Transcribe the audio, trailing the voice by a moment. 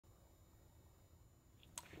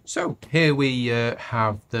So here we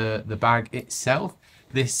have the bag itself.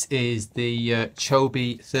 This is the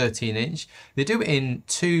Chobe 13-inch. They do it in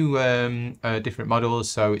two different models,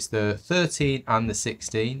 so it's the 13 and the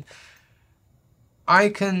 16. I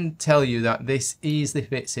can tell you that this easily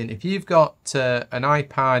fits in. If you've got an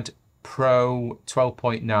iPad Pro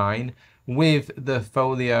 12.9 with the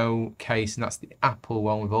folio case, and that's the Apple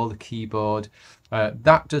one with all the keyboard,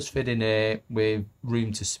 that does fit in here with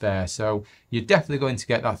room to spare. So you're definitely going to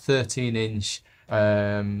get that 13-inch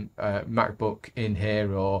MacBook in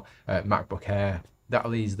here, or MacBook Air.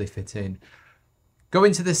 That'll easily fit in.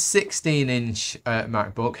 Going to the 16-inch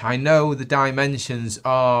MacBook, I know the dimensions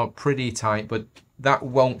are pretty tight, but that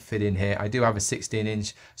won't fit in here. I do have a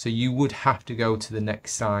 16-inch, so you would have to go to the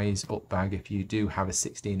next size up bag if you do have a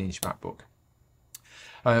 16-inch MacBook.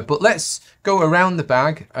 But let's go around the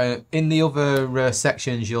bag. In the other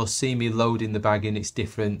sections, you'll see me loading the bag in its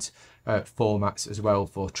different formats as well,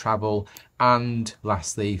 for travel and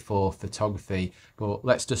lastly for photography. But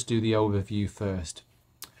let's just do the overview first.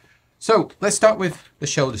 So let's start with the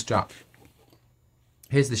shoulder strap.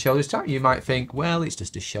 Here's the shoulder strap. You might think, well, it's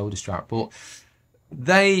just a shoulder strap, but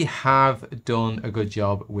they have done a good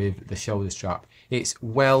job with the shoulder strap. It's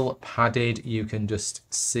well padded. You can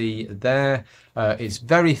just see there. It's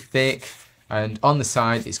very thick, and on the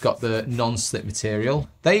side it's got the non-slip material.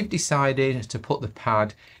 They've decided to put the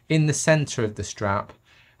pad in the center of the strap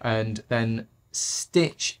and then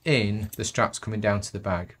stitch in the straps coming down to the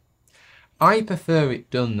bag. I prefer it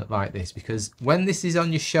done like this because when this is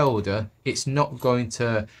on your shoulder, it's not going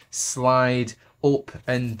to slide up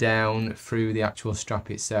and down through the actual strap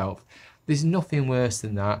itself. There's nothing worse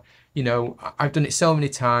than that. You know, I've done it so many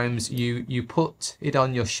times. You put it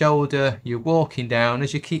on your shoulder, you're walking down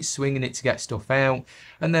as you keep swinging it to get stuff out,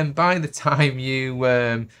 and then by the time you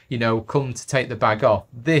you know, come to take the bag off,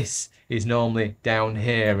 this is normally down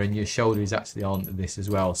here and your shoulder is actually on this as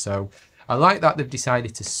well. So I like that they've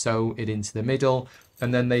decided to sew it into the middle,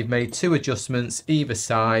 and then they've made two adjustments either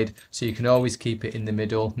side, so you can always keep it in the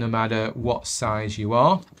middle no matter what size you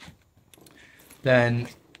are. Then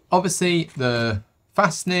obviously the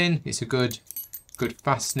fastening, it's a good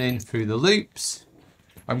fastening through the loops.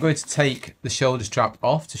 I'm going to take the shoulder strap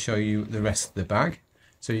off to show you the rest of the bag,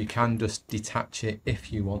 so you can just detach it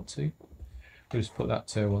if you want to. We'll just put that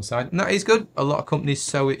to one side, and that is good. A lot of companies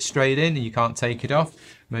sew it straight in and you can't take it off.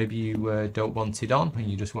 Maybe you don't want it on and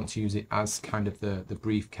you just want to use it as kind of the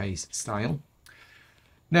briefcase style.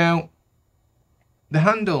 Now, the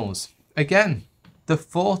handles, again, the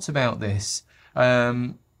thought about this.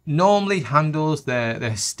 Normally handles,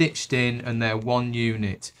 they're stitched in and they're one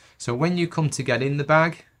unit. So when you come to get in the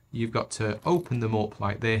bag, you've got to open them up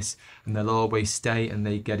like this and they'll always stay and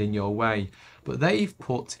they get in your way. But they've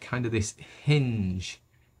put kind of this hinge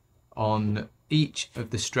on each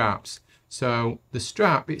of the straps. So the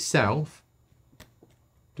strap itself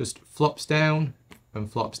just flops down and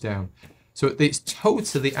flops down. So it's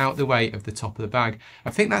totally out the way of the top of the bag.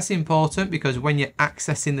 I think that's important because when you're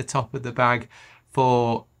accessing the top of the bag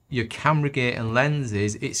for your camera gear and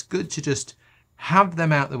lenses, it's good to just have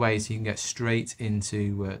them out the way so you can get straight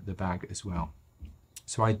into the bag as well.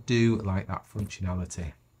 So I do like that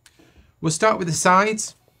functionality. We'll start with the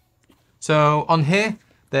sides. So on here,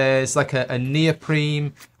 there's like a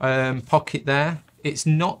neoprene pocket there. It's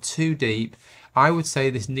not too deep. I would say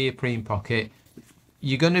this neoprene pocket,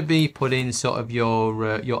 you're going to be putting sort of your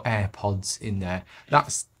AirPods in there.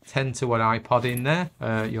 That's tend to what I pod in there.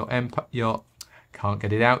 Your can't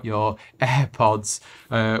get it out. Your AirPods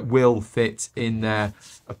will fit in there.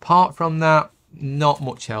 Apart from that, not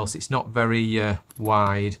much else. It's not very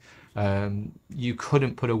wide. You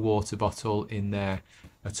couldn't put a water bottle in there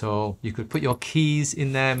at all. You could put your keys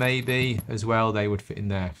in there maybe as well. They would fit in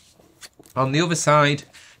there. On the other side,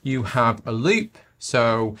 you have a loop.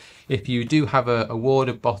 So if you do have a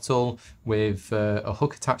water bottle with a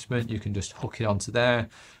hook attachment, you can just hook it onto there,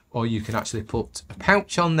 or you can actually put a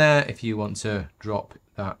pouch on there if you want to drop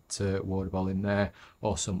that water bottle in there,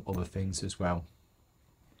 or some other things as well.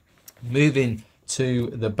 Moving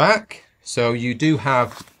to the back, so you do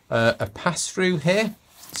have a pass-through here.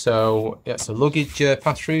 So it's a luggage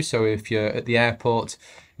pass-through. So if you're at the airport,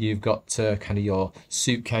 you've got kind of your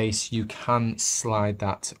suitcase, you can slide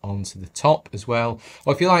that onto the top as well.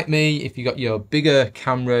 Or if you're like me, if you got your bigger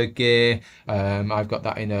camera gear, I've got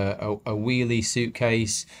that in a wheelie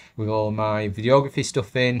suitcase with all my videography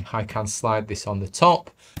stuff in. I can slide this on the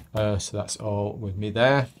top. So that's all with me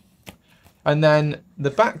there. And then the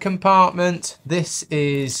back compartment, this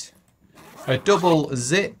is a double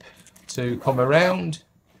zip to come around.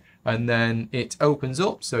 and then it opens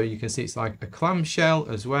up, so you can see it's like a clamshell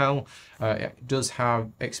as well. It does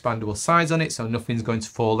have expandable sides on it, so nothing's going to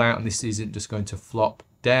fall out, and this isn't just going to flop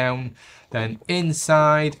down. Then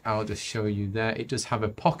inside, I'll just show you there, it does have a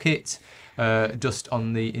pocket just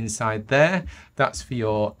on the inside there. That's for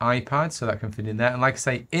your iPad, so that can fit in there. And like I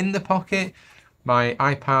say, in the pocket, my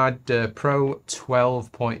iPad Pro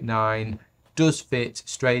 12.9 does fit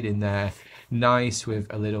straight in there, nice,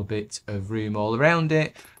 with a little bit of room all around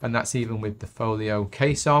it, and that's even with the folio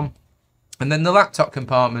case on. And then the laptop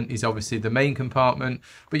compartment is obviously the main compartment,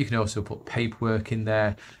 but you can also put paperwork in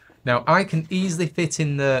there. Now I can easily fit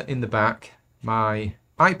in the back my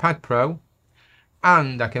iPad Pro,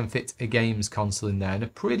 and I can fit a games console in there, and a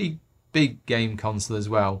pretty big game console as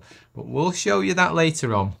well, but we'll show you that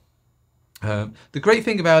later on. The great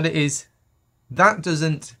thing about it is that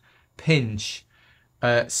doesn't pinch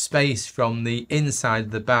space from the inside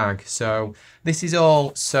of the bag, so this is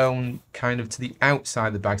all sewn kind of to the outside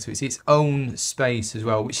of the bag, so it's its own space as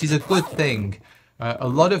well, which is a good thing. A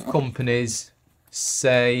lot of companies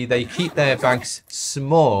say they keep their bags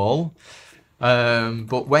small,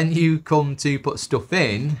 but when you come to put stuff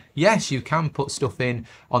in, yes, you can put stuff in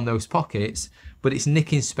on those pockets, but it's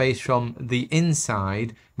nicking space from the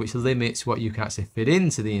inside, which limits what you can actually fit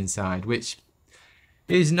into the inside, which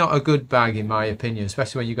is not a good bag in my opinion,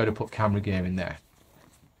 especially when you've got to put camera gear in there.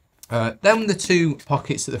 Then the two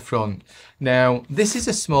pockets at the front. Now this is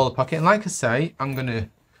a smaller pocket, and like I say, I'm gonna,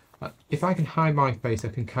 if I can hide my face, I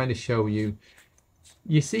can kind of show you.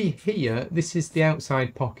 You see here, this is the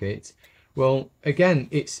outside pocket. Well, again,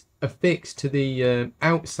 it's affixed to the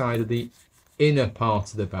outside of the inner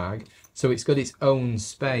part of the bag, so it's got its own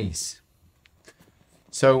space.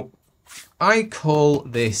 So I call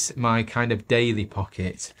this my kind of daily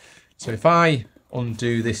pocket. So if I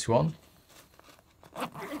undo this one,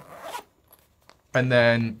 and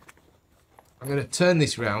then I'm going to turn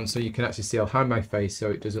this round so you can actually see, I'll hide my face so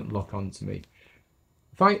it doesn't lock onto me.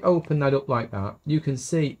 If I open that up like that, you can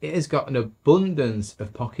see it has got an abundance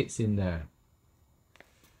of pockets in there.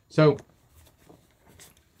 So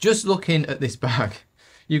just looking at this bag,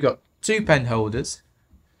 you've got two pen holders,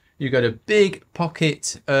 you've got a big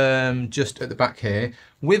pocket just at the back here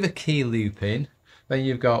with a key loop in. Then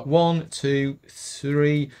you've got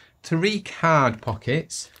three card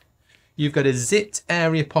pockets. You've got a zipped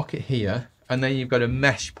area pocket here, and then you've got a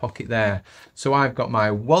mesh pocket there. So I've got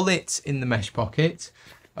my wallet in the mesh pocket.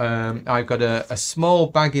 I've got a small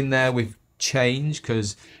bag in there with change,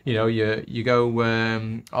 because you know you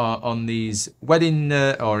go on these wedding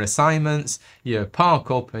or assignments, you park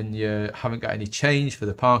up and you haven't got any change for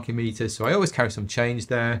the parking meter, so I always carry some change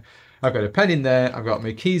there. I've got a pen in there, I've got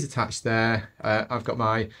my keys attached there, I've got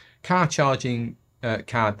my car charging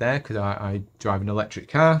card there because I drive an electric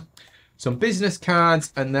car, some business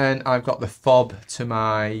cards, and then I've got the fob to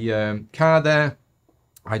my car there.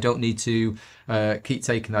 I don't need to keep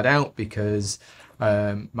taking that out because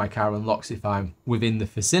my car unlocks if I'm within the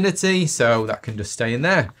vicinity, so that can just stay in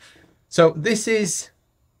there. So this is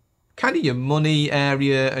kind of your money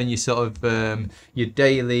area and your sort of your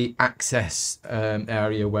daily access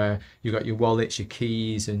area, where you've got your wallets, your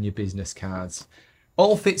keys, and your business cards.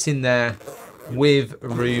 All fits in there with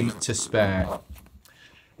room to spare.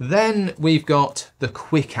 Then we've got the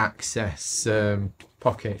quick access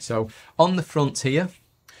pocket. So on the front here,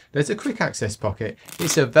 there's a quick access pocket.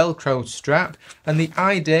 It's a Velcro strap, and the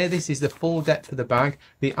idea, this is the full depth of the bag.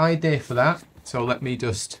 The idea for that, so let me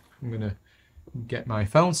just, I'm gonna get my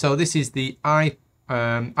phone. So this is the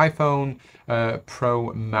iPhone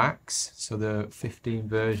Pro Max, so the 15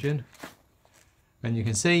 version. And you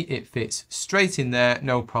can see it fits straight in there,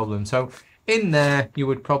 no problem. So in there, you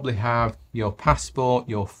would probably have your passport,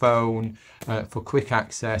 your phone for quick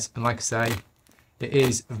access. And like I say, it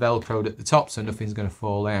is Velcroed at the top, so nothing's going to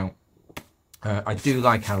fall out. I do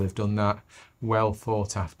like how they've done that, well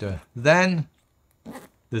thought after. Then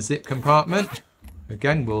the zip compartment,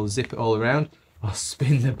 again, we'll zip it all around. I'll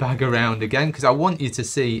spin the bag around again because I want you to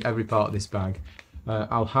see every part of this bag.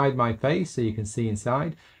 I'll hide my face so you can see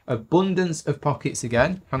inside. Abundance of pockets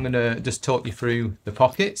again. I'm going to just talk you through the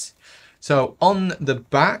pockets. So on the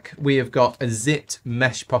back, we have got a zipped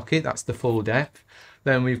mesh pocket, that's the full depth.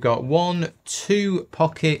 Then we've got two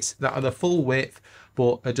pockets that are the full width,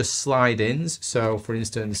 but are just slide-ins. So for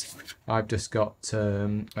instance, I've just got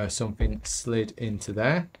something slid into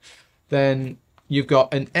there. Then you've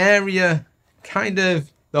got an area, kind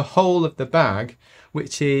of the whole of the bag,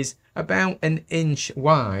 which is about 1 inch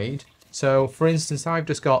wide. So for instance, I've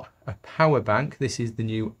just got a power bank. This is the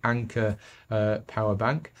new Anchor power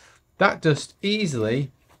bank. That just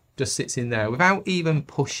easily just sits in there without even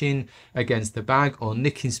pushing against the bag or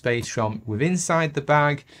nicking space from within inside the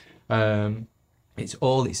bag. It's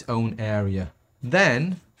all its own area.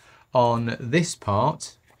 Then on this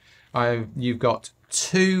part, you've got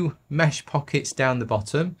 2 mesh pockets down the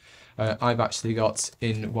bottom. I've actually got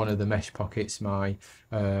in one of the mesh pockets my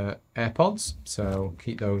AirPods, so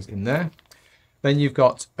keep those in there. Then you've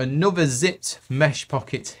got another zipped mesh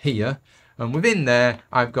pocket here, and within there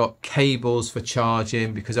I've got cables for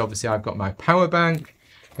charging, because obviously I've got my power bank.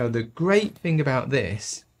 Now the great thing about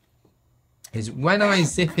this is when I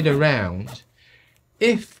zip it around,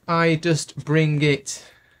 if I just bring it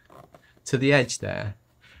to the edge there,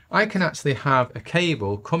 I can actually have a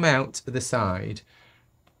cable come out to the side,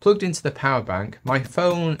 plugged into the power bank. My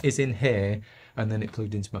phone is in here, and then it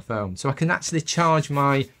plugged into my phone. So I can actually charge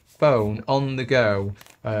my phone on the go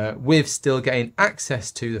with still getting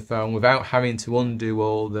access to the phone without having to undo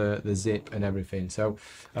all the zip and everything. So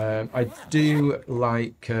I do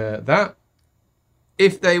like that.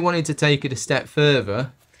 If they wanted to take it a step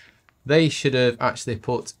further, they should have actually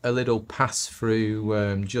put a little pass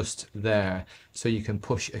through just there, so you can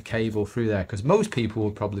push a cable through there, because most people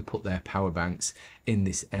will probably put their power banks in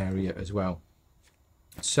this area as well.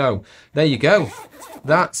 So there you go.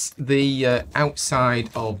 That's the outside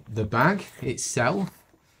of the bag itself.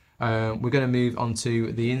 We're going to move on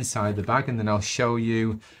to the inside of the bag, and then I'll show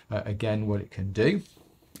you again what it can do.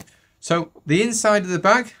 So the inside of the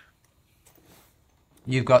bag,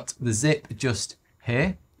 you've got the zip just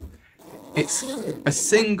here. It's a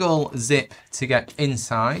single zip to get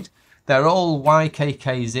inside. They're all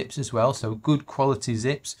YKK zips as well, so good quality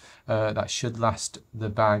zips that should last the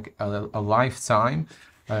bag a lifetime,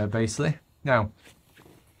 basically. Now,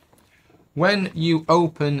 when you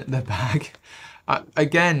open the bag,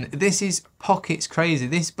 again, this is pockets crazy.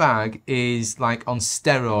 This bag is like on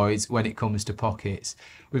steroids when it comes to pockets.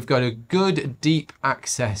 We've got a good deep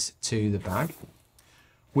access to the bag.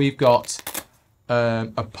 We've got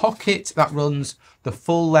a pocket that runs the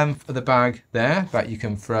full length of the bag there, that you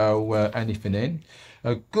can throw anything in.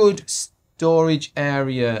 A good storage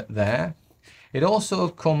area there. It also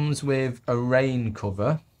comes with a rain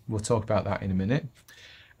cover. We'll talk about that in a minute.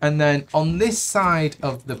 And then on this side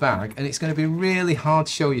of the bag, and it's going to be really hard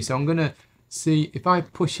to show you, so I'm going to see if I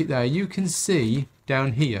push it there, you can see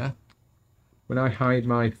down here, when I hide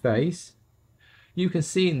my face, you can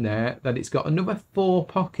see in there that it's got another 4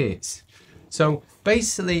 pockets. So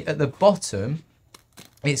basically at the bottom,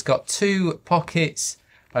 it's got 2 pockets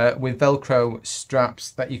with Velcro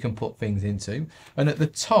straps that you can put things into. And at the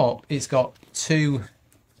top, it's got 2,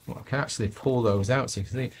 well, I can actually pull those out so you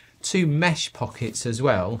can see, 2 mesh pockets as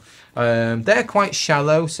well. They're quite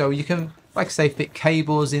shallow, so you can, like I say, fit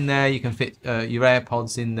cables in there. You can fit your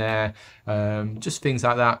AirPods in there, just things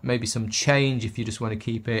like that. Maybe some change if you just want to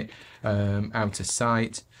keep it out of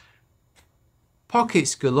sight.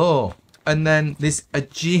 Pockets galore. And then there's a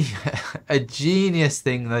genius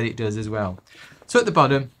thing that it does as well. So at the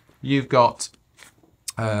bottom, you've got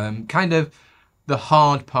kind of the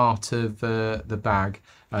hard part of the bag.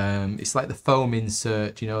 It's like the foam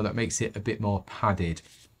insert, you know, that makes it a bit more padded.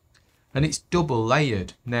 And it's double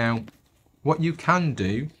layered. Now, what you can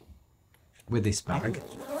do with this bag,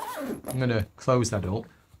 I'm going to close that up.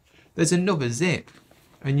 There's another zip,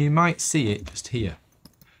 and you might see it just here.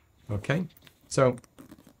 Okay, so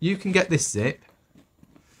you can get this zip,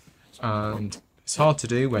 and it's hard to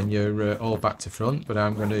do when you're all back to front, but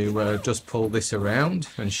I'm going to just pull this around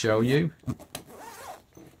and show you.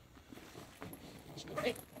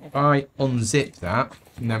 I unzip that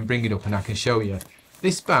and then bring it up and I can show you.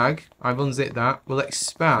 This bag, I've unzipped that, will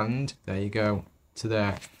expand, there you go, to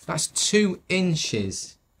there. That's 2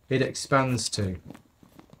 inches it expands to.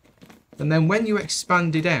 And then when you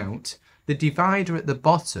expand it out, the divider at the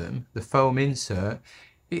bottom, the foam insert,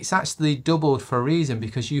 it's actually doubled for a reason,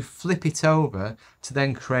 because you flip it over to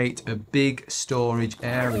then create a big storage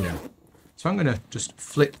area. So I'm going to just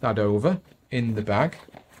flip that over in the bag,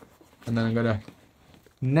 and then I'm going to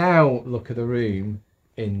now look at the room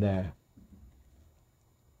in there.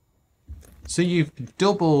 So you've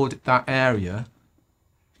doubled that area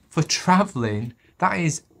for traveling. That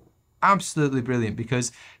is absolutely brilliant,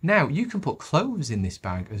 because now you can put clothes in this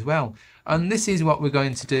bag as well. And this is what we're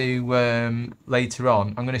going to do later on.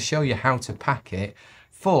 I'm going to show you how to pack it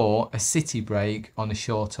for a city break on a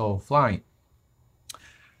short haul flight.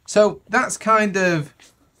 So that's kind of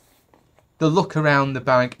the look around the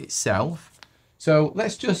bag itself. So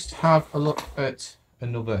let's just have a look at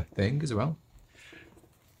another thing as well.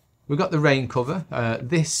 We've got the rain cover.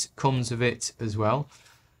 This comes with it as well.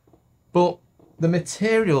 But the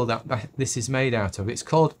material that this is made out of, it's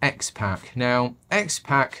called X-Pack. Now,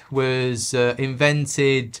 X-Pack was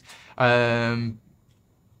invented,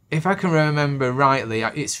 if I can remember rightly,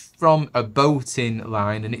 it's from a boating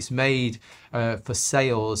line, and it's made for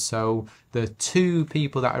sails. So the two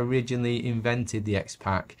people that originally invented the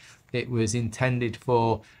X-Pack, it was intended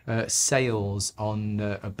for sails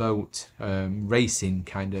on a boat, racing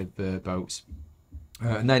kind of boats.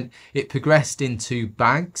 And then it progressed into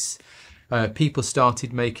bags. People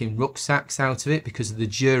started making rucksacks out of it because of the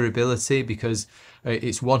durability, because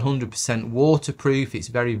it's 100% waterproof, it's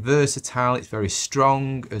very versatile, it's very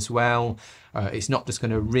strong as well. It's not just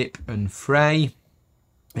going to rip and fray.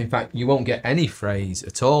 In fact, you won't get any frays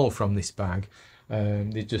at all from this bag.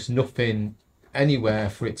 There's just nothing anywhere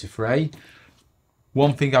for it to fray.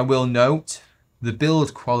 One thing I will note, the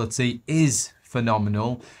build quality is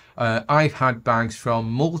phenomenal. I've had bags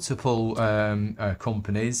from multiple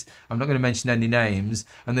companies. I'm not going to mention any names,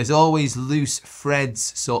 and there's always loose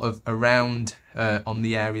threads sort of around on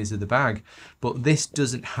the areas of the bag, but this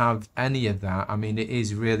doesn't have any of that. I mean, it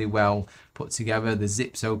is really well put together. The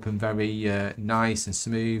zips open very nice and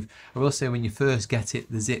smooth. I will say, when you first get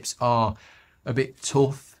it, the zips are a bit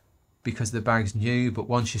tough because the bag's new, but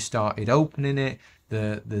once you started opening it,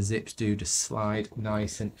 the zips do just slide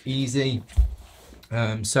nice and easy.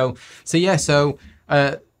 So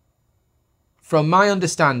from my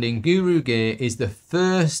understanding, Gura Gear is the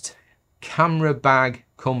first camera bag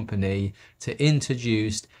company to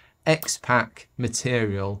introduce X-Pack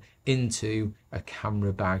material into a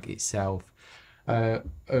camera bag itself.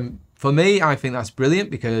 For me, I think that's brilliant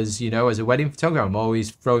because, you know, as a wedding photographer, I'm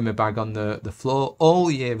always throwing my bag on the floor all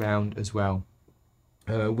year round as well.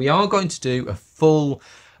 We are going to do a full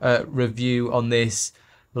review on this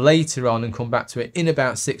later on and come back to it in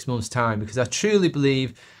about 6 months' time, because I truly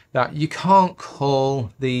believe that you can't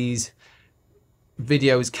call these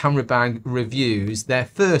videos camera bag reviews. They're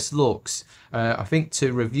first looks. I think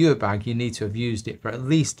to review a bag, you need to have used it for at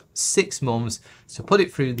least 6 months to put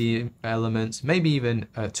it through the elements, maybe even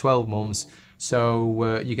 12 months,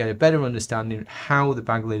 so you get a better understanding of how the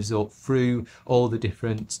bag lives up through all the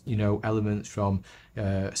different, you know, elements from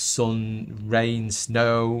sun, rain,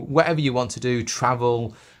 snow, whatever you want to do,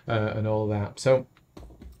 travel, and all that. So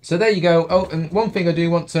there you go. Oh, and one thing I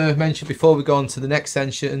do want to mention before we go on to the next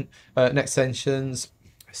sections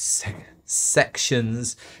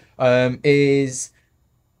is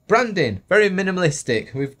branding. Very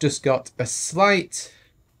minimalistic. We've just got a slight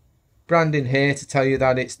branding here to tell you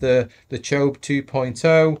that it's the Chobe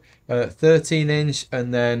 2.0 13-inch,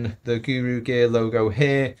 and then the Gura Gear logo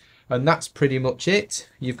here, and that's pretty much it.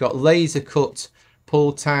 You've got laser cut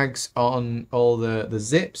pull tags on all the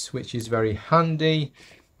zips, which is very handy.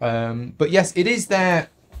 But yes, it is their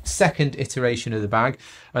second iteration of the bag,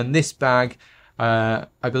 and this bag, I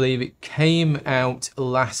believe it came out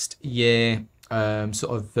last year,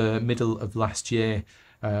 sort of middle of last year,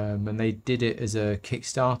 and they did it as a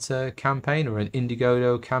Kickstarter campaign or an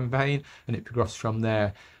Indiegogo campaign, and it progressed from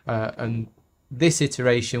there. And this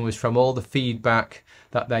iteration was from all the feedback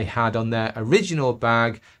that they had on their original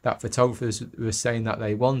bag that photographers were saying that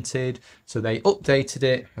they wanted, so they updated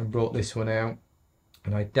it and brought this one out.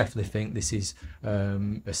 And I definitely think this is a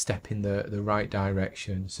step in the right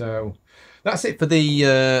direction. So that's it for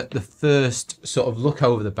the first sort of look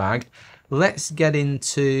over the bag. Let's get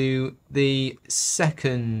into the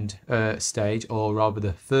second stage, or rather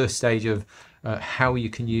the first stage of how you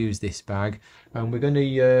can use this bag. And we're going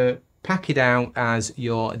to pack it out as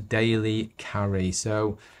your daily carry.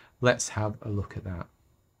 So let's have a look at that.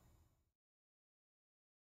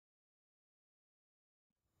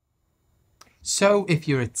 So if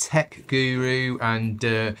you're a tech guru and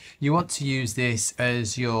you want to use this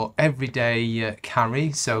as your everyday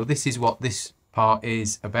carry, so this is what this part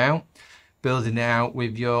is about, building it out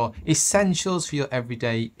with your essentials for your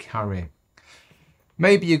everyday carry.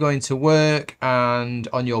 Maybe you're going to work, and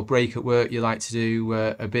on your break at work you like to do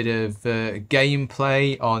a bit of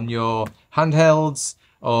gameplay on your handhelds,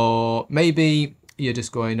 or maybe you're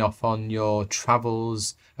just going off on your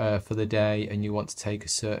travels for the day and you want to take a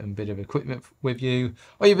certain bit of equipment with you,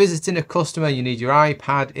 or you're visiting a customer, you need your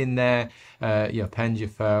iPad in there, your pen, your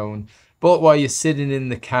phone. But while you're sitting in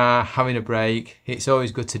the car having a break, it's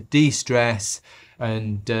always good to de-stress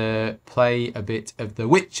and play a bit of The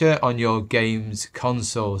Witcher on your games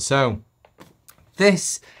console. So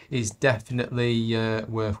this is definitely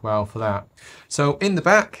worthwhile for that. So in the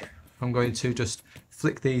back, I'm going to just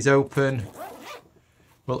flick these open.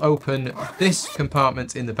 We'll open this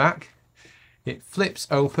compartment in the back. It flips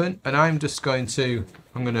open, and I'm going to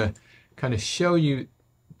kind of show you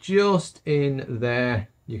just in there.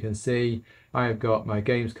 you can see I have got my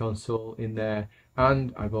games console in there,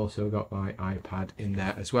 and I've also got my iPad in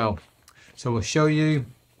there as well. So we'll show you.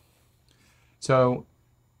 So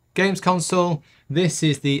games console, this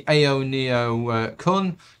is the AO Neo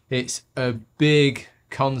Kun. It's a big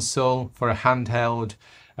console for a handheld,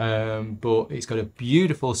 but it's got a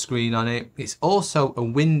beautiful screen on it. It's also a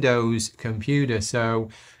Windows computer, so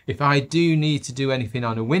if I do need to do anything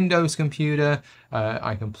on a Windows computer,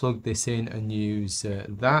 I can plug this in and use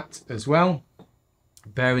that as well.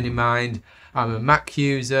 Bearing in mind I'm a Mac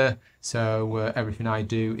user, so everything I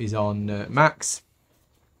do is on Macs.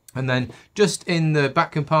 And then just in the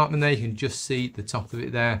back compartment there, you can just see the top of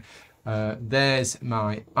it there. There's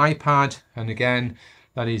my iPad, and again,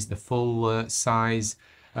 that is the full size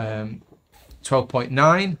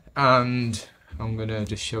 12.9, and I'm gonna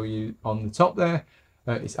just show you on the top there.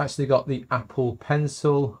 It's actually got the Apple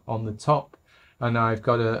Pencil on the top, and I've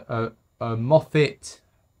got a Moffat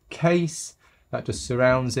case that just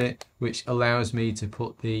surrounds it, which allows me to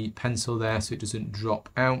put the pencil there so it doesn't drop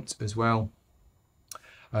out as well.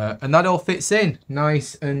 And that all fits in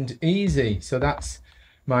nice and easy. So that's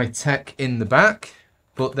my tech in the back,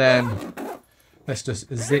 but then let's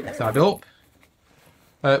just zip that up.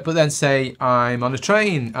 But then say I'm on a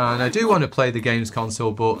train and I do want to play the games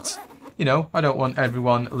console, but you know, I don't want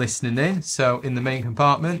everyone listening in. So in the main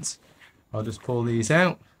compartment, I'll just pull these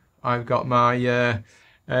out. I've got my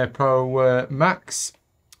AirPro Max,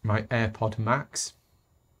 my AirPod Max.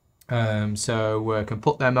 So I can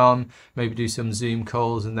put them on, maybe do some Zoom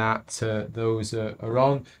calls and that. Those are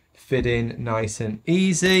on, fit in nice and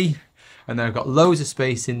easy. And then I've got loads of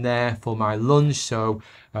space in there for my lunch, so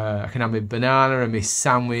I can have my banana and my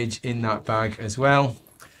sandwich in that bag as well.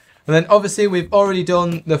 And then obviously we've already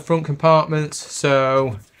done the front compartments,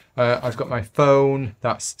 so I've got my phone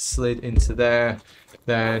that's slid into there.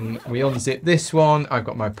 Then we unzip this one, I've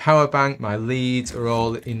got my power bank, my leads are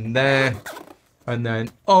all in there. And then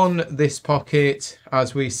on this pocket,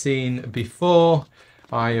 as we've seen before,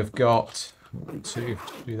 I have got, to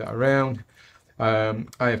do that around, I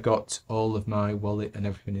have got all of my wallet and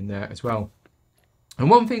everything in there as well. And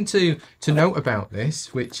one thing to note about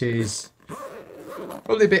this, which is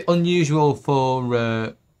probably a bit unusual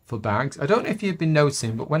for bags, I don't know if you've been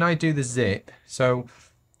noticing, but when I do the zip, so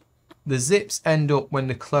the zips end up when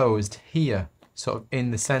they're closed here, sort of in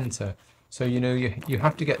the center. So, you know, you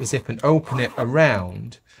have to get the zip and open it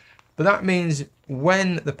around. But that means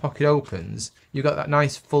when the pocket opens, you've got that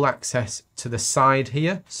nice full access to the side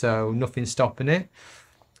here. So nothing stopping it.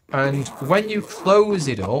 And when you close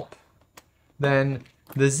it up, then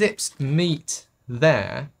the zips meet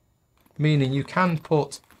there, meaning you can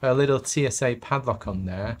put a little TSA padlock on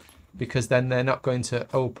there, because then they're not going to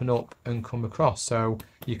open up and come across. So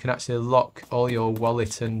you can actually lock all your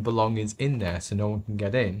wallet and belongings in there so no one can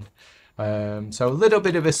get in. So a little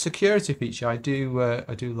bit of a security feature. I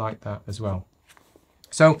do like that as well.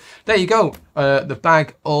 So there you go. The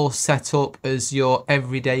bag all set up as your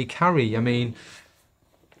everyday carry. I mean,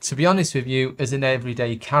 to be honest with you, as an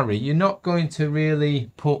everyday carry, you're not going to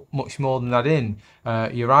really put much more than that in.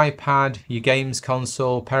 Your iPad, your games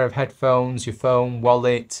console, pair of headphones, your phone,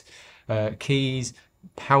 wallet, keys,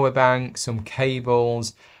 power bank, some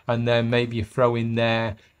cables, and then maybe you throw in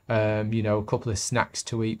there you know, a couple of snacks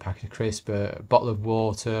to eat, packet of crisps, a bottle of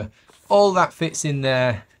water. All that fits in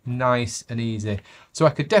there nice and easy. So I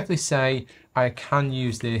could definitely say I can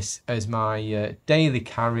use this as my daily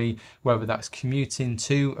carry, whether that's commuting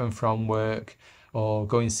to and from work or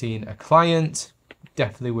going seeing a client.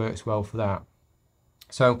 Definitely works well for that.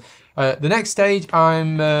 So the next stage,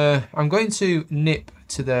 I'm going to nip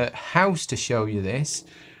to the house to show you this,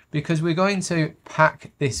 because we're going to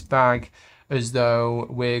pack this bag as though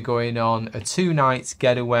we're going on a 2-night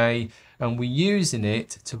getaway, and we're using it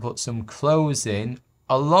to put some clothes in,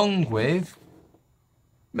 along with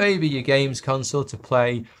maybe your games console to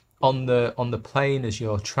play on the plane as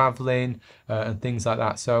you're traveling and things like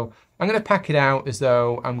that. So I'm going to pack it out as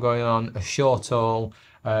though I'm going on a short haul,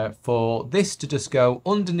 for this to just go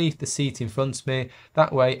underneath the seat in front of me.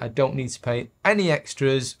 That way I don't need to pay any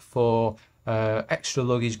extras for extra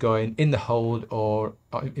luggage going in the hold or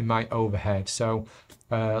in my overhead. So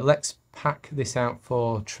let's pack this out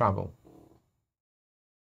for travel.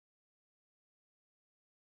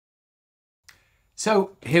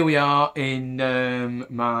 So here we are in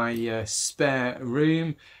my spare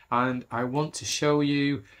room, and I want to show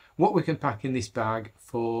you what we can pack in this bag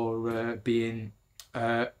for being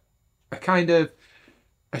a kind of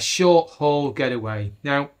a short haul getaway.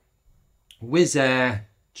 Now, Wizz Air,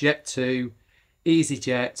 Jet2,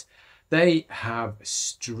 EasyJet, they have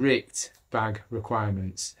strict bag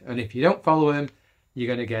requirements, and if you don't follow them, you're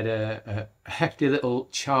going to get a hefty little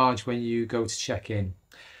charge when you go to check in.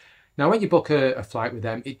 Now, when you book a flight with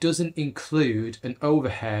them, it doesn't include an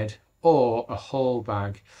overhead or a haul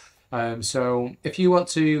bag. So if you want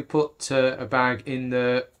to put a bag in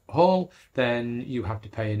the haul, then you have to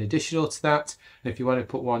pay an additional to that. And if you want to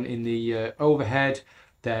put one in the overhead,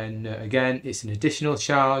 then again, it's an additional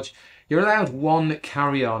charge. You're allowed one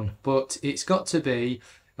carry-on, but it's got to be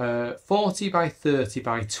 40 by 30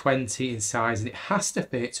 by 20 in size, and it has to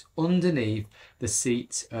fit underneath the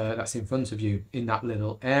seat that's in front of you in that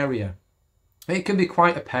little area. It can be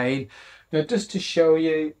quite a pain. Now, just to show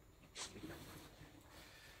you,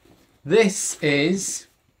 this is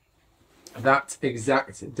that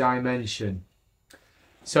exact dimension.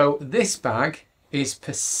 So this bag is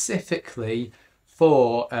specifically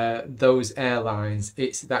for those airlines.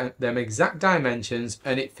 It's them exact dimensions,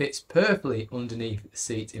 and it fits perfectly underneath the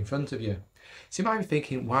seat in front of you. So you might be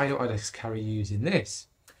thinking, why don't I just carry using this?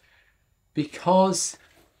 Because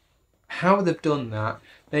how they've done that,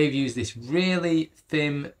 they've used this really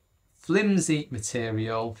thin, flimsy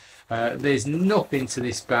material. There's nothing to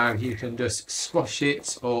this bag. You can just squash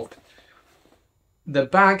it up. The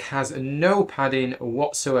bag has no padding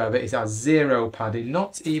whatsoever. It has zero padding.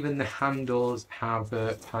 Not even the handles have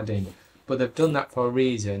padding. But they've done that for a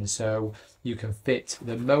reason, so you can fit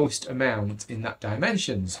the most amount in that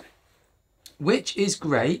dimensions, which is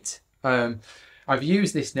great. I've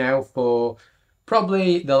used this now for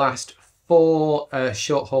probably the last 4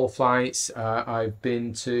 short haul flights. I've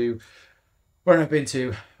been to Marrakesh.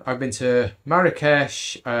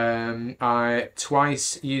 I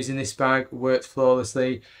twice using this bag, worked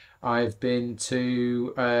flawlessly. I've been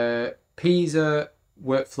to Pisa,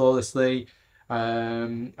 worked flawlessly.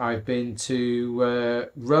 I've been to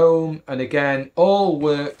Rome, and again, all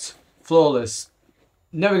worked flawless.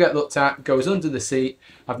 Never get looked at, goes under the seat.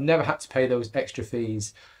 I've never had to pay those extra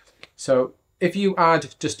fees. So if you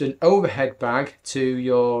add just an overhead bag to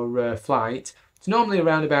your flight, it's normally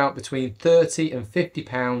around about between £30 and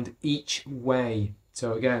 £50 each way.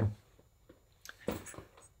 So again,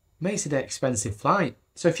 makes it an expensive flight.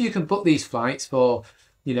 So if you can book these flights for,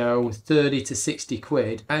 you know, 30 to 60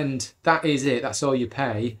 quid, and that is it, that's all you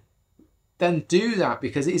pay, then do that,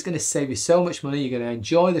 because it is going to save you so much money. You're going to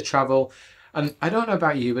enjoy the travel. And I don't know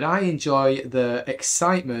about you, but I enjoy the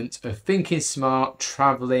excitement of thinking smart,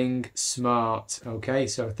 traveling smart. Okay,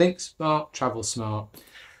 so think smart, travel smart.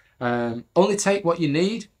 Only take what you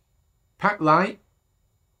need, pack light,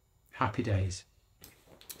 happy days.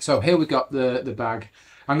 So here we've got the bag.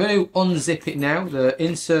 I'm going to unzip it now. The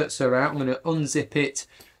inserts are out. I'm going to unzip it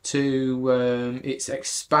to its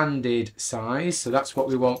expanded size. So that's what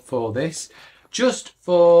we want for this. Just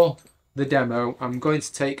for the demo, I'm going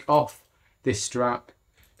to take off this strap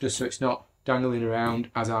just so it's not dangling around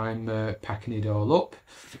as I'm packing it all up.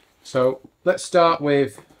 So let's start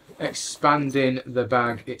with expanding the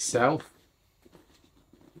bag itself.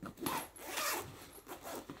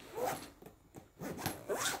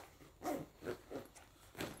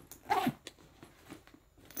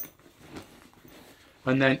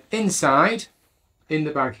 And then inside, in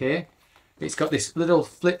the bag here, it's got this little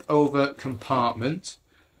flip over compartment.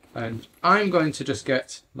 And I'm going to just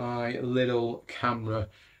get my little camera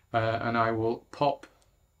and I will pop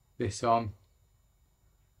this on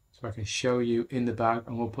so I can show you in the bag,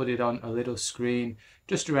 and we'll put it on a little screen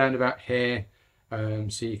just around about here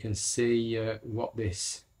so you can see what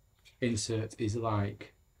this insert is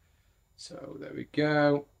like. So there we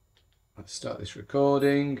go. Let's start this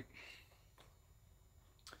recording.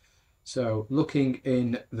 So looking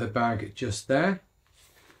in the bag just there,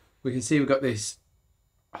 we can see we've got this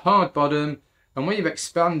hard bottom, and when you've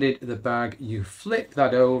expanded the bag, you flip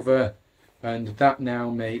that over, and that now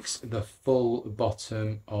makes the full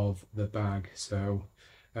bottom of the bag. So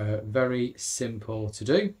very simple to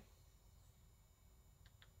do.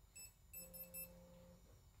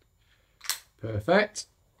 Perfect.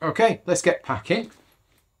 Okay, let's get packing.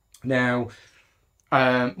 Now,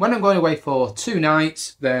 when I'm going away for 2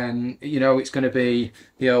 nights, then, you know, it's going to be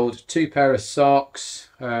the old 2 pair of socks.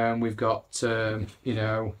 We've got, you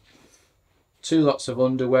know, 2 lots of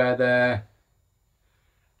underwear there.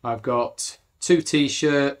 I've got 2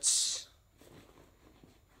 t-shirts.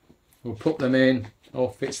 We'll put them in. All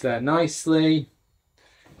fits there nicely.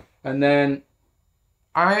 And then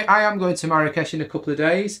I am going to Marrakesh in a couple of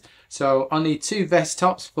days. So I need 2 vest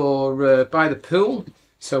tops for by the pool.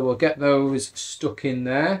 So we'll get those stuck in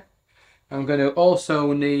there. I'm going to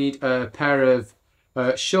also need a pair of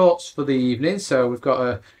shorts for the evening. So we've got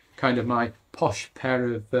a kind of my posh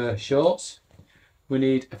pair of shorts. We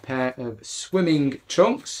need a pair of swimming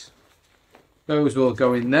trunks. Those will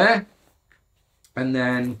go in there. And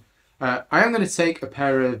then I am going to take a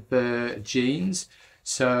pair of jeans.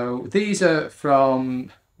 So these are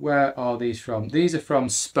from, where are these from? These are from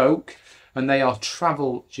Spoke, and they are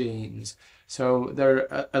travel jeans. So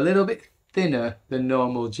they're a little bit thinner than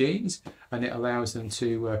normal jeans, and it allows them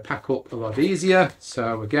to pack up a lot easier.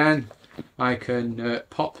 So again, I can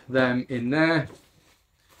pop them in there.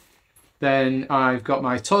 Then I've got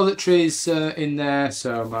my toiletries in there,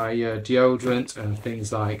 so my deodorant and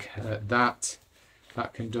things like that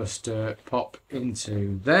can just pop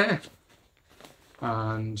into there.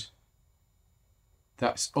 And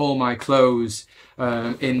that's all my clothes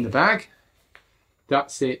in the bag.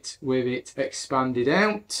 That's it with it expanded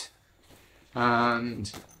out.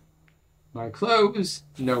 And my clothes,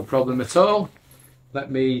 no problem at all.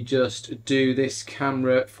 Let me just do this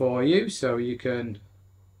camera for you so you can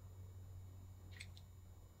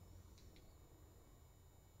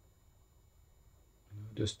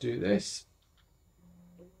just do this.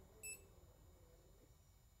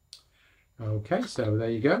 Okay, so there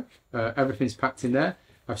you go. Everything's packed in there.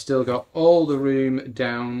 I've still got all the room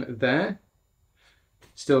down there.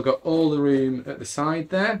 Still got all the room at the side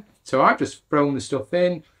there. So I've just thrown the stuff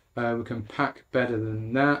in. We can pack better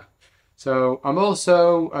than that. So I'm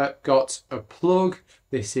also got a plug.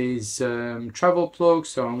 This is travel plug,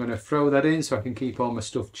 so I'm going to throw that in so I can keep all my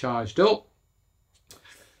stuff charged up.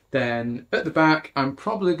 Then at the back, I'm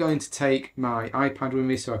probably going to take my iPad with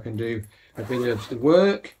me so I can do a bit of the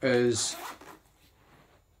work as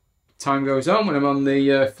time goes on when I'm on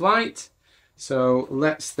the flight. So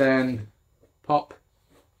let's then pop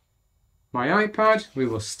my iPad. We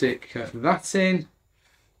will stick that in.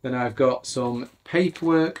 Then I've got some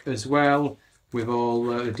paperwork as well with all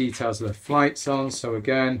the details of the flights on. So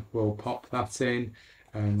again, we'll pop that in,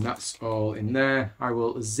 and that's all in there. I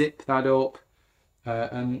will zip that up.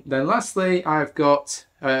 And then lastly, I've got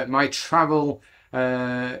my travel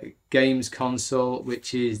games console,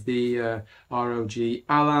 which is the ROG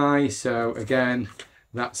Ally. So again,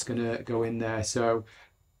 that's gonna go in there. So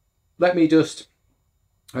let me just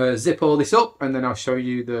zip all this up, and then I'll show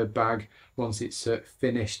you the bag once it's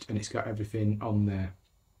finished and it's got everything on there.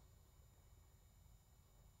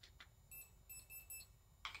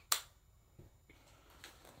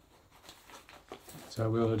 So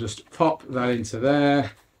we'll just pop that into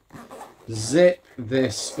there, zip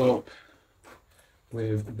this up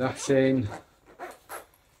with that in,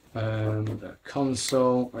 the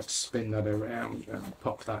console, let's spin that around and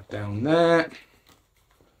pop that down there,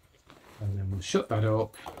 and then we'll shut that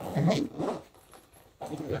up.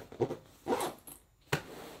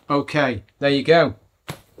 Okay, there you go.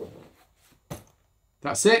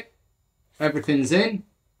 That's it. Everything's in.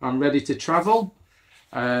 I'm ready to travel.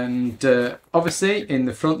 And obviously in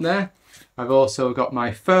the front there, I've also got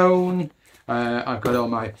my phone. I've got all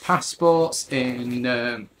my passports in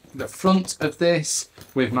the front of this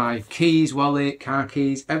with my keys, wallet, car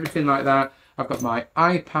keys, everything like that. I've got my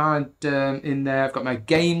iPad in there. I've got my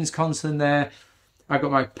games console in there. I've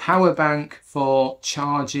got my power bank for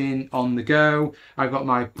charging on the go. I've got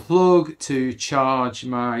my plug to charge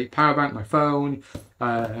my power bank, my phone,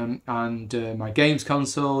 and my games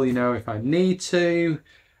console, you know, if I need to.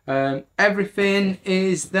 Everything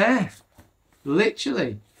is there,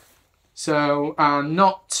 literally. So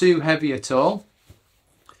not too heavy at all.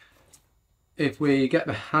 If we get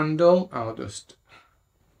the handle, I'll just...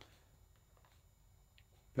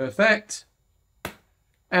 Perfect.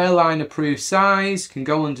 Airline approved size, can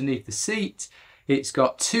go underneath the seat. It's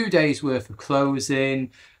got 2 days worth of clothes in.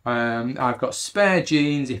 I've got spare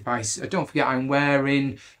jeans. If I don't forget, I'm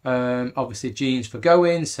wearing obviously jeans for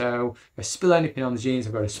going, so if I spill anything on the jeans,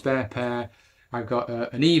 I've got a spare pair. I've got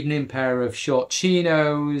an evening pair of short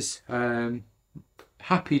chinos.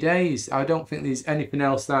 Happy days. I don't think there's anything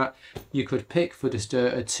else that you could pick for just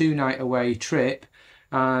a 2-night away trip,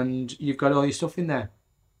 and you've got all your stuff in there.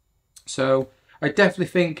 So I definitely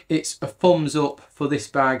think it's a thumbs up for this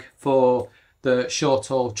bag for the short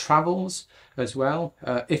haul travels as well.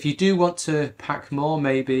 If you do want to pack more,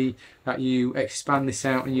 maybe that you expand this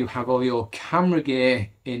out and you have all your camera gear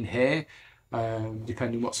in here,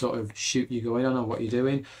 depending what sort of shoot you're going on or what you're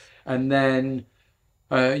doing. And then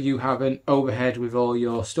you have an overhead with all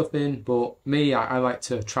your stuff in. But me, I like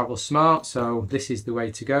to travel smart, so this is the way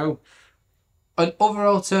to go. Another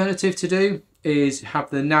alternative to do is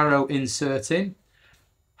have the narrow insert in,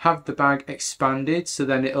 have the bag expanded, so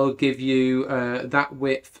then it'll give you that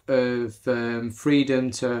width of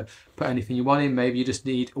freedom to put anything you want in. Maybe you just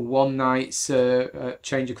need one night's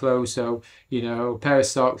change of clothes, so you know, a pair of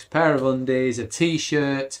socks, pair of undies, a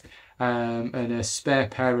t-shirt, and a spare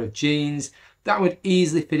pair of jeans. That would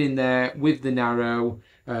easily fit in there with the narrow.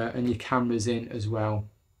 and your cameras in as well.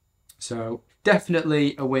 So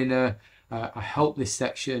definitely a winner. I hope this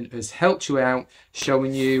section has helped you out,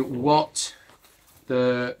 showing you what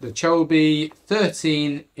the Chobe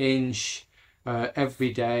 13-inch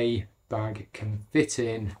everyday bag can fit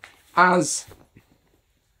in as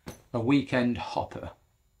a weekend hopper.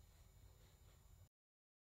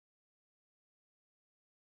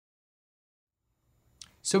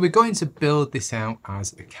 So we're going to build this out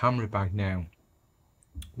as a camera bag now.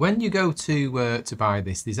 When you go to buy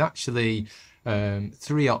this, there's actually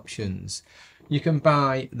 3 options. You can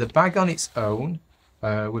buy the bag on its own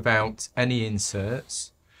without any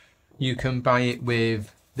inserts. You can buy it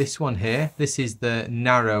with this one here. This is the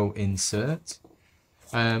narrow insert.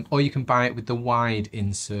 Or you can buy it with the wide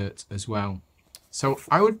insert as well. So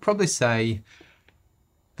I would probably say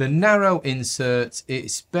the narrow insert,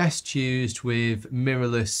 it's best used with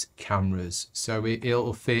mirrorless cameras. So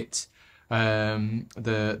it'll fit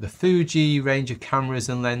the Fuji range of cameras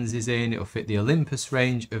and lenses in. It'll fit the Olympus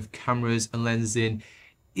range of cameras and lenses in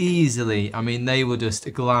easily. I mean, they will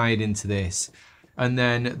just glide into this. And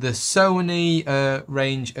then the Sony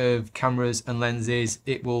range of cameras and lenses,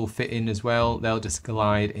 it will fit in as well. They'll just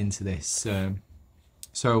glide into this.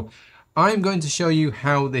 So I'm going to show you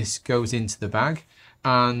how this goes into the bag.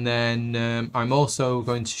 And then I'm also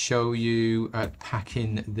going to show you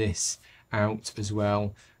packing this out as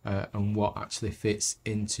well, and what actually fits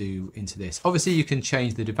into this. Obviously you can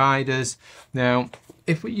change the dividers. Now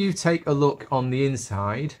if you take a look on the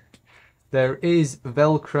inside, there is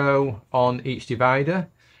Velcro on each divider,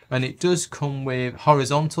 and it does come with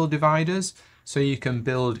horizontal dividers, so you can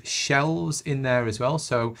build shelves in there as well.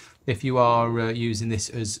 So if you are using this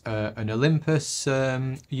as an Olympus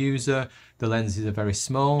user, the lenses are very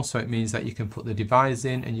small, so it means that you can put the dividers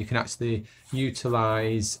in and you can actually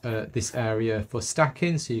utilize this area for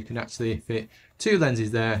stacking. So you can actually fit 2 lenses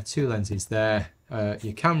there, 2 lenses there,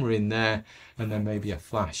 your camera in there, and then maybe a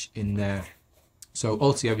flash in there. So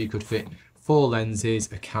altogether you could fit 4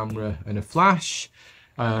 lenses, a camera and a flash.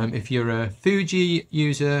 If you're a Fuji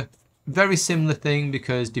user, very similar thing,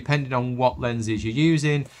 because depending on what lenses you're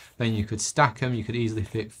using, then you could stack them. You could easily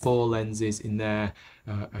fit 4 lenses in there,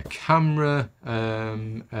 a camera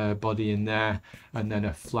body in there, and then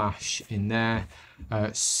a flash in there.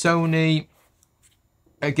 Sony,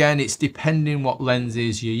 again, it's depending what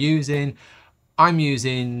lenses you're using. I'm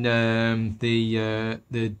using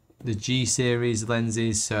the G series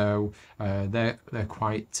lenses, so they're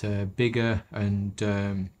quite bigger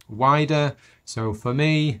and wider. So for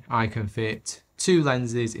me, I can fit 2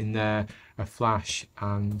 lenses in there, a flash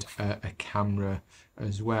and a camera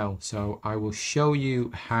as well. So I will show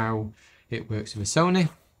you how it works with a Sony,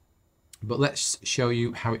 but let's show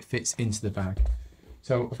you how it fits into the bag.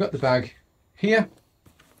 So I've got the bag here.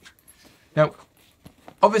 Now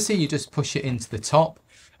obviously you just push it into the top.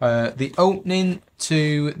 The opening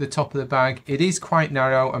to the top of the bag, it is quite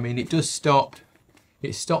narrow. I mean, it does stop,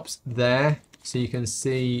 it stops there, so you can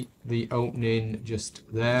see the opening just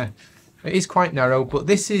there. It is quite narrow, but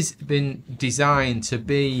this has been designed to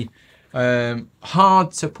be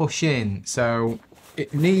hard to push in, so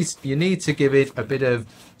you need to give it a bit of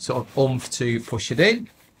sort of oomph to push it in.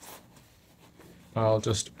 I'll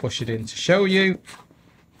just push it in to show you,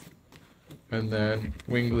 and then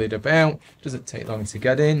wiggle it about. Doesn't take long to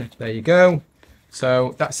get in. There you go.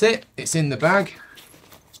 So that's it, it's in the bag.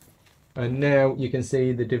 And now you can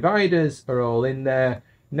see the dividers are all in there.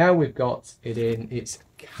 Now we've got it in its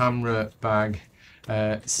camera bag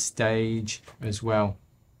stage as well.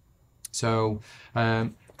 So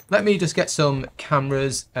let me just get some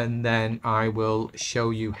cameras and then I will show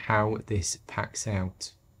you how this packs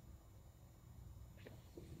out.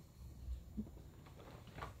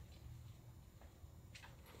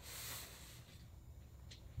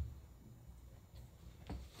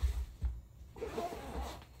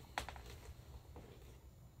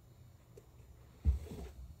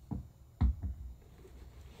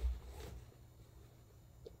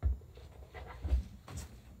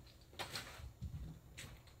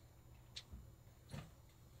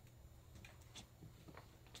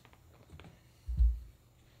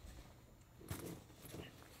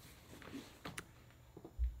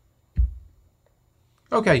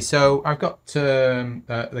 Okay, so I've got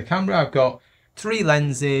the camera, I've got 3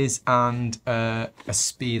 lenses and a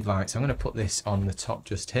speed light. So I'm going to put this on the top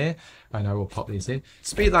just here and I will pop these in.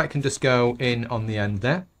 Speed light can just go in on the end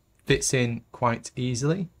there, fits in quite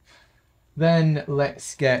easily. Then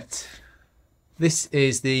let's get, this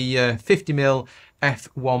is the 50mm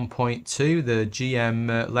f1.2, the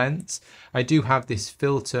GM lens. I do have this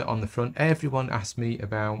filter on the front. Everyone asks me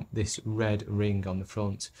about this red ring on the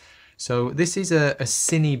front. So this is a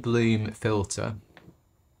cine bloom filter,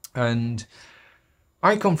 and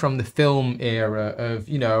I come from the film era of,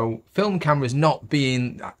 you know, film cameras not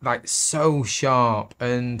being like so sharp,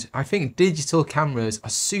 and I think digital cameras are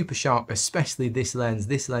super sharp, especially this lens.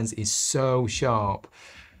 This lens is so sharp.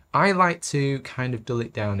 I like to kind of dull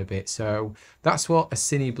it down a bit, so that's what a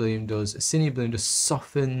cine bloom does. A cine bloom just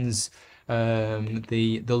softens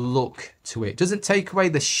the look to it. Doesn't take away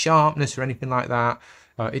the sharpness or anything like that.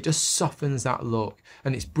 It just softens that look,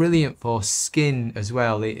 and it's brilliant for skin as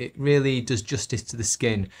well. It really does justice to the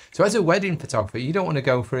skin. So as a wedding photographer, you don't want to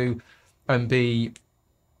go through and be,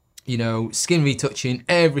 you know, skin retouching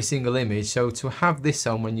every single image. So to have this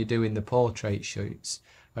on when you're doing the portrait shoots,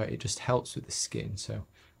 it just helps with the skin. So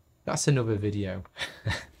that's another video.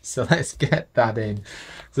 So let's get that in.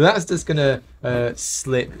 So that's just gonna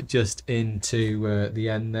slip just into the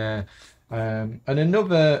end there. And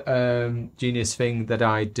another genius thing that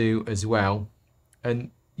I do as well, and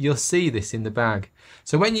you'll see this in the bag.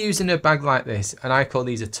 So when you're using a bag like this, and I call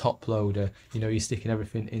these a top loader, you know, you're sticking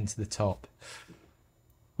everything into the top.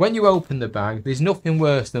 When you open the bag, there's nothing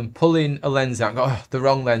worse than pulling a lens out, oh, the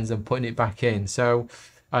wrong lens, and putting it back in. So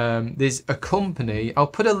there's a company, I'll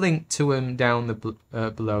put a link to them down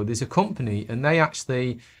below. There's a company, and they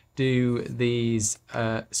actually do these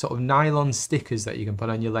sort of nylon stickers that you can put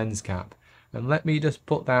on your lens cap. And let me just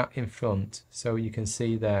put that in front so you can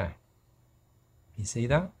see there. You see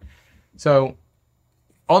that? So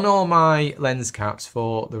on all my lens caps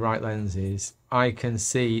for the right lenses, I can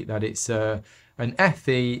see that it's an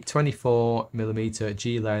FE 24mm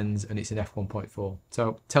G lens, and it's an f1.4. So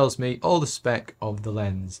it tells me all the spec of the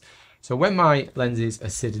lens. So when my lenses are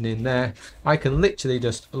sitting in there, I can literally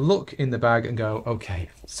just look in the bag and go, okay,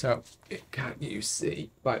 so can you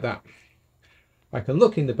see, like that. I can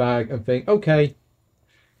look in the bag and think, okay,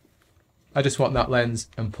 I just want that lens,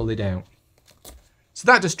 and pull it out. So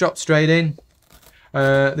that just drops straight in.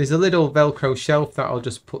 There's a little Velcro shelf that I'll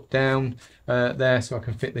just put down there so I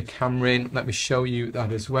can fit the camera in. Let me show you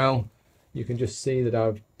that as well. You can just see that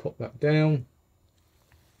I've put that down.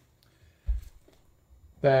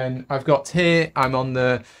 Then I've got here, I'm on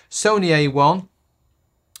the Sony A1.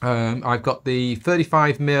 I've got the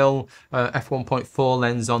 35mm f1.4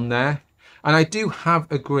 lens on there. And I do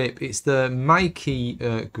have a grip. It's the Mikey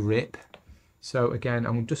grip. So again,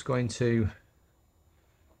 I'm just going to, you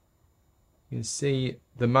can see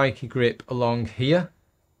the Mikey grip along here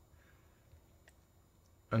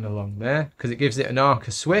and along there, because it gives it an Arca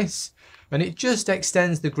Swiss, and it just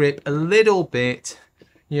extends the grip a little bit,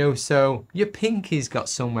 you know, so your pinky's got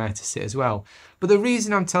somewhere to sit as well. But the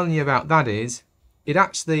reason I'm telling you about that is it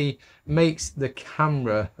actually makes the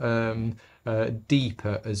camera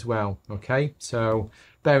deeper as well. Okay, so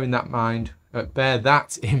bear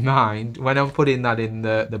that in mind when I'm putting that in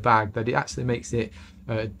the bag, that it actually makes it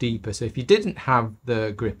deeper. So if you didn't have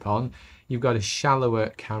the grip on, you've got a shallower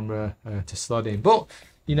camera to slot in. But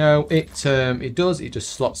you know, it just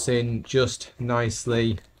slots in just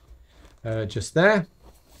nicely, just there.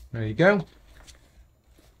 There you go.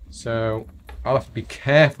 So I'll have to be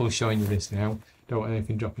careful showing you this now. Don't want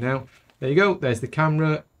anything dropping out. There you go. There's the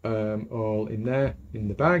camera all in there in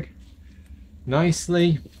the bag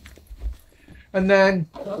nicely. And then,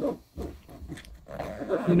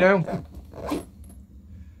 you know,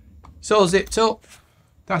 it's all zipped up.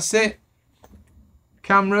 That's it.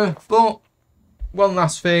 Camera. But one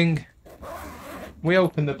last thing. We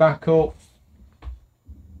open the back up.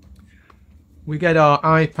 We get our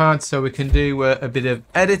iPad so we can do a bit of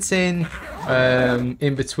editing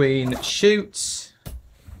in between shoots.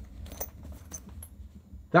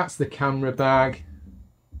 That's the camera bag.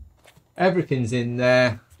 Everything's in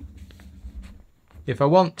there. If I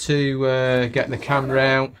want to get the camera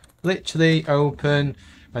out, literally open,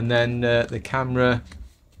 and then the camera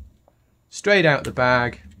straight out the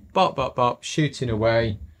bag, bop, bop, bop, shooting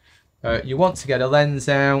away. You want to get a lens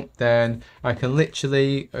out, then I can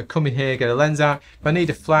literally come in here, get a lens out. If I need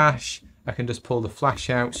a flash, I can just pull the flash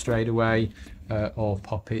out straight away or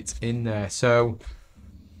pop it in there. So,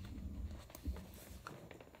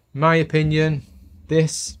 my opinion,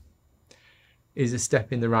 this is a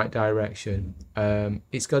step in the right direction.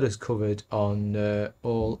 It's got us covered on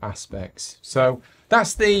all aspects. So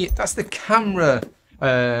that's the camera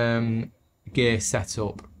gear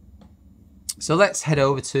setup. So let's head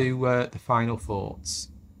over to the final thoughts.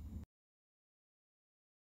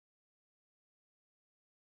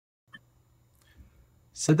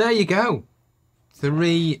 So there you go.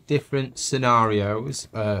 3 different scenarios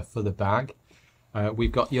for the bag.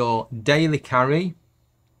 We've got your daily carry,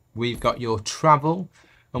 we've got your travel,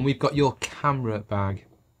 and we've got your camera bag.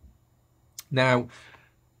 Now,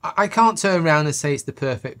 I can't turn around and say it's the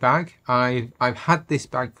perfect bag. I've had this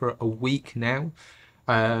bag for a week now.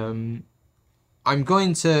 I'm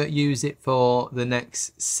going to use it for the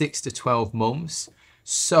next 6 to 12 months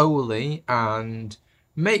solely and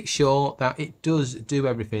make sure that it does do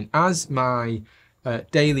everything as my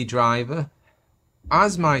daily driver,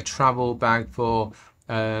 as my travel bag for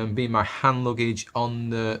being my hand luggage on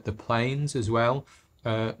the planes as well,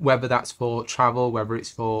 whether that's for travel, whether it's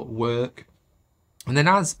for work, and then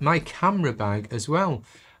as my camera bag as well,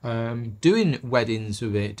 doing weddings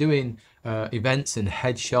with it, doing events and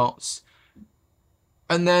headshots.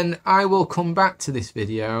 And then I will come back to this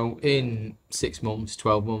video in 6 months,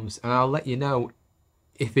 12 months, and I'll let you know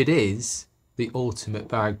if it is the ultimate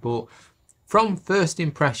bag. But from first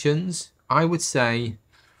impressions, I would say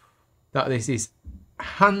that this is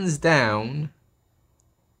hands down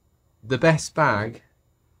the best bag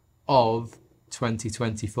of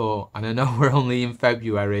 2024. And I know we're only in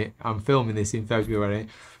February. I'm filming this in February,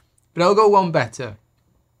 but I'll go one better.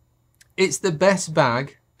 It's the best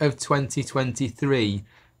bag of 2023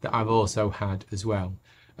 that I've also had as well.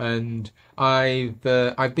 And I've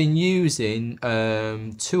been using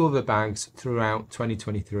 2 other bags throughout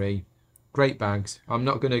 2023. Great bags. I'm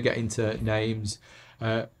not going to get into names,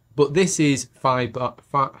 but this is by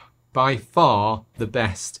far the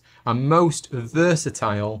best and most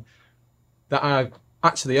versatile that I've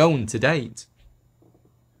actually owned to date.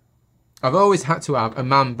 I've always had to have a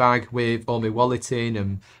man bag with all my wallet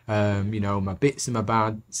in and you know, my bits and my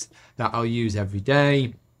bags that I'll use every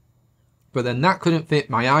day. But then that couldn't fit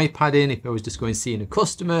my iPad in if I was just going seeing a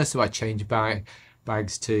customer, so I changed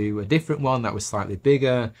bags to a different one that was slightly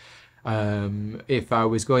bigger. If I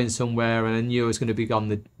was going somewhere and I knew I was going to be gone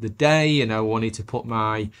the day and I wanted to put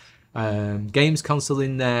my games console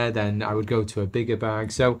in there, then I would go to a bigger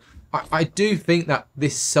bag. So I do think that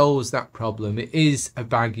this solves that problem. It is a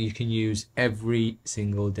bag you can use every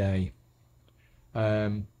single day.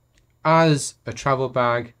 As a travel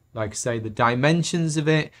bag, like I say, the dimensions of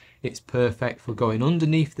it, it's perfect for going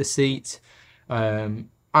underneath the seat, and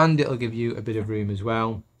it'll give you a bit of room as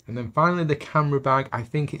well. And then finally the camera bag, I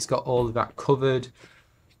think it's got all of that covered.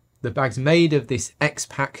 The bag's made of this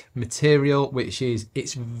X-Pack material, which is,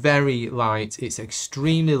 it's very light. It's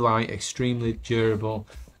extremely light, extremely durable.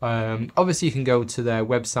 Obviously you can go to their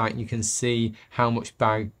website and you can see how much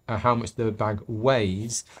the bag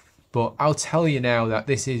weighs, but I'll tell you now that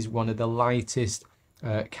this is one of the lightest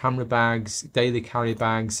camera bags, daily carry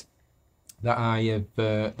bags that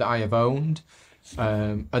I have owned,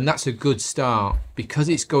 and that's a good start because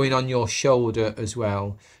it's going on your shoulder as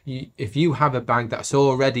well. If you have a bag that's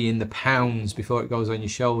already in the pounds before it goes on your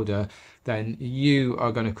shoulder, then you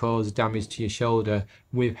are going to cause damage to your shoulder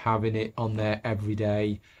with having it on there every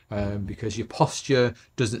day, because your posture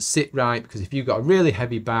doesn't sit right. Because if you've got a really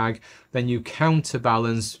heavy bag, then you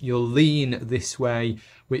counterbalance, you'll lean this way,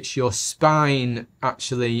 which your spine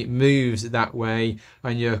actually moves that way,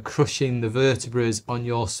 and you're crushing the vertebrae on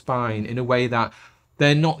your spine in a way that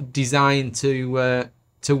they're not designed to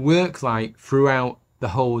work like throughout the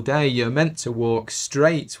whole day. You're meant to walk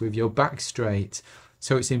straight with your back straight.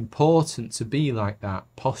 So it's important to be like that.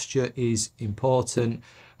 Posture is important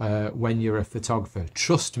when you're a photographer.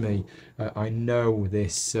 Trust me, I know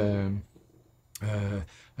this through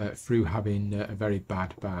having a very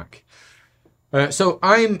bad back. So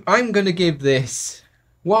I'm going to give this,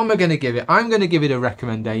 what am I going to give it? I'm going to give it a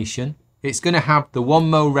recommendation. It's going to have the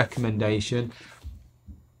 1MO recommendation.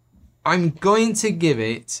 I'm going to give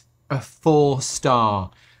it a 4-star.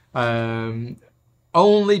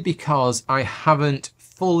 Only because I haven't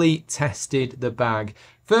fully tested the bag.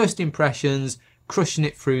 First impressions, crushing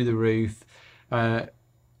it through the roof.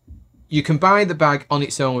 You can buy the bag on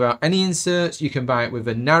its own without any inserts. You can buy it with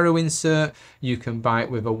a narrow insert. You can buy it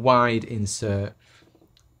with a wide insert.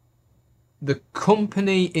 The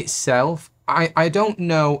company itself, I don't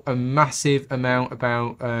know a massive amount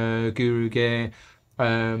about Gura Gear.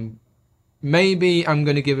 Maybe I'm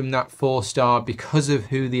going to give them that 4-star because of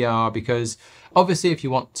who they are, because obviously if you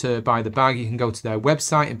want to buy the bag, you can go to their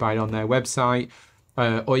website and buy it on their website,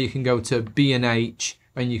 or you can go to B&H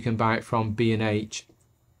and you can buy it from B&H.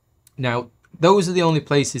 Now, those are the only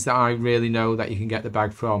places that I really know that you can get the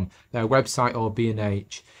bag from, their website or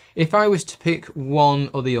B&H. If I was to pick one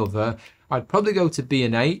or the other, I'd probably go to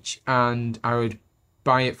B&H and I would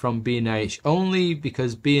buy it from B&H, only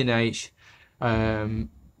because B&H,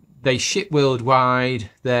 they ship worldwide.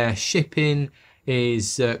 Their shipping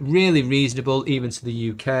is really reasonable, even to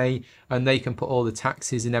the UK, and they can put all the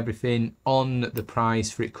taxes and everything on the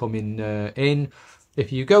price for it coming in.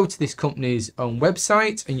 If you go to this company's own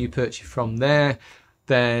website and you purchase from there,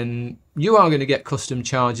 then you are going to get custom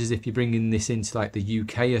charges if you're bringing this into like the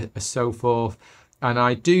UK or so forth. And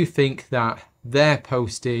I do think that their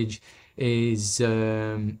postage is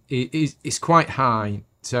quite high.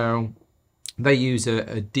 So they use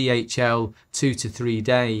a DHL 2 to 3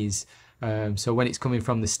 days. So when it's coming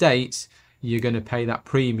from the States, you're going to pay that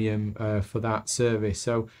premium for that service.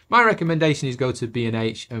 So my recommendation is go to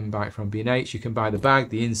B&H and buy it from B&H. You can buy the bag,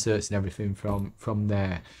 the inserts and everything from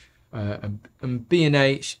there. And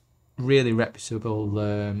B&H, really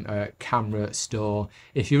reputable camera store.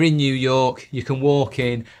 If you're in New York, you can walk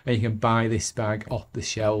in and you can buy this bag off the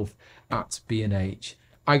shelf at B&H.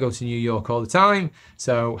 I go to New York all the time,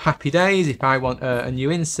 so happy days. If I want a new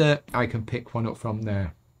insert, I can pick one up from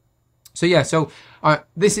there. So yeah, so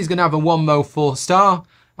this is going to have a 1MO 4-star,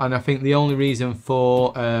 and I think the only reason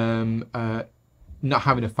for not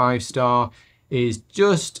having a 5-star is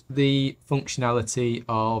just the functionality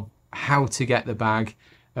of how to get the bag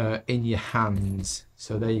in your hands.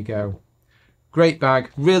 So there you go. Great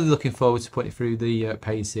bag. Really looking forward to putting it through the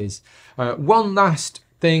paces. One last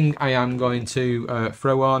thing I am going to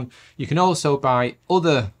throw on. You can also buy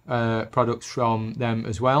other products from them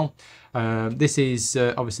as well. This is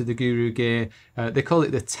obviously the Gura Gear. They call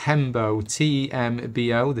it the Tembo,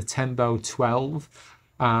 T-E-M-B-O, the Tembo 12.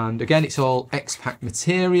 And again, it's all X-Pack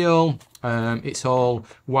material. It's all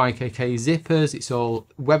YKK zippers. It's all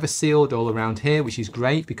weather sealed all around here, which is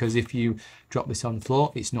great because if you drop this on the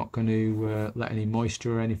floor, it's not going to let any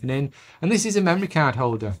moisture or anything in. And this is a memory card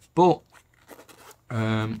holder, but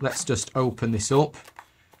let's just open this up.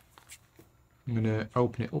 I'm going to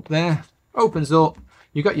open it up there. Opens up.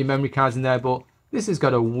 You've got your memory cards in there, but this has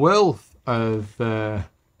got a wealth of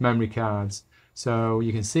memory cards. So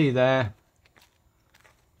you can see there,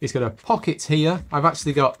 it's got a pocket here. I've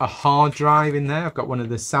actually got a hard drive in there. I've got one of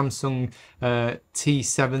the Samsung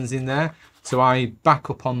T7s in there. So I back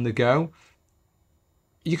up on the go.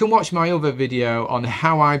 You can watch my other video on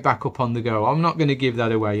how I back up on the go. I'm not going to give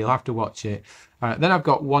that away. You'll have to watch it. Then I've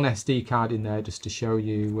got one SD card in there just to show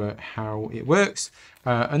you how it works.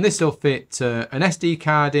 And this will fit an SD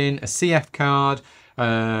card in, a CF card,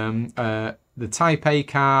 the Type A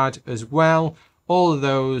card as well. All of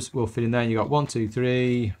those will fit in there. You've got 1, 2,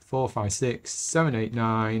 3, 4, 5, 6, 7, 8,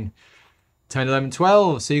 9, 10, 11,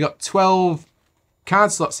 12. So you've got 12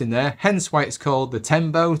 card slots in there, hence why it's called the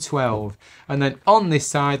Tembo 12. And then on this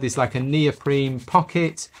side there's like a neoprene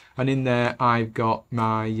pocket, and in there I've got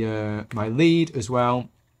my my lead as well,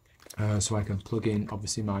 so I can plug in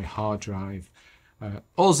obviously my hard drive.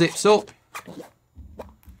 All zips up,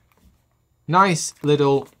 nice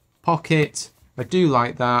little pocket. I do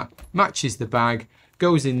like that, matches the bag,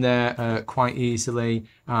 goes in there quite easily,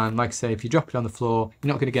 and like I say, if you drop it on the floor, you're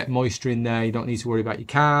not going to get moisture in there. You don't need to worry about your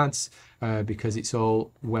cards because it's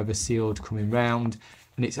all weather sealed coming round,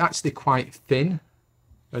 and it's actually quite thin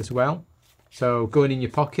as well. So going in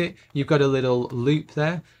your pocket, you've got a little loop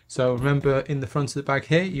there. So remember, in the front of the bag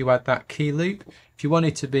here, you had that key loop. If you want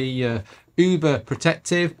it to be uber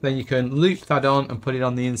protective, then you can loop that on and put it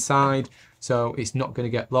on the inside, so it's not going to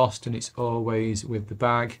get lost and it's always with the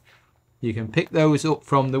bag. You can pick those up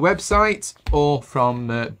from the website or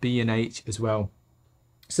from B&H as well.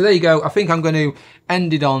 So there you go. I think I'm going to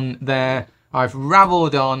end it on there. I've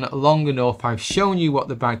rabbled on long enough. I've shown you what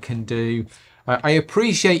the bag can do. I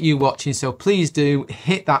appreciate you watching, so please do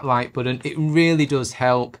hit that like button. It really does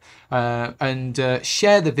help. And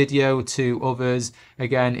share the video to others.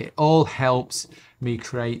 Again, it all helps me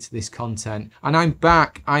create this content. And I'm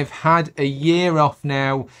back. I've had a year off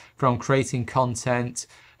now from creating content,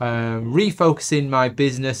 refocusing my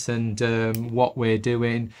business and what we're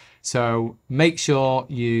doing. So make sure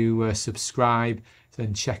you subscribe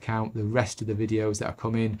and check out the rest of the videos that are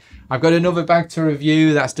coming. I've got another bag to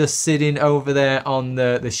review that's just sitting over there on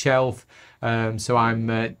the shelf. So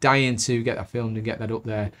I'm dying to get that filmed and get that up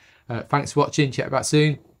there. Thanks for watching. Check back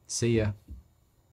soon. See ya.